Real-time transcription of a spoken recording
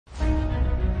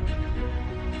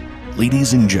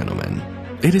Ladies and gentlemen,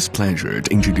 it is a pleasure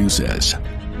to introduce us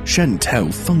Shantou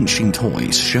Fengxing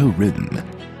Toys Showroom.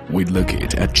 We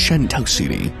located at Shantou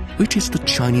City, which is the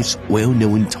Chinese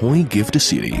well-known toy gift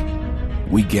city.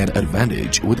 We get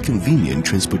advantage with convenient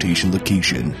transportation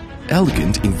location,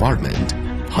 elegant environment,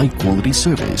 high-quality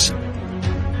service.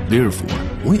 Therefore,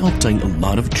 we obtain a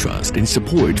lot of trust and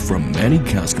support from many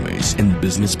customers and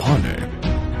business partners.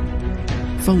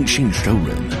 Fengxing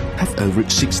Showroom have over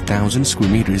 6,000 square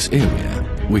meters area,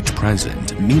 which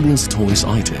present millions toys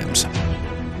items.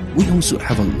 We also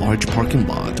have a large parking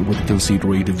lot with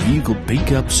considerate vehicle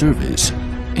pickup service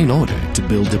in order to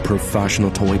build a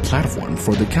professional toy platform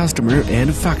for the customer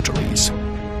and factories.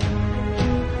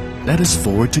 Let us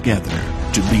forward together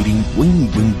to leading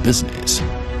win-win business.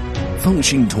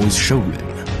 Fengxing Toys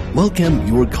Showroom welcome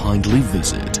your kindly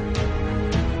visit.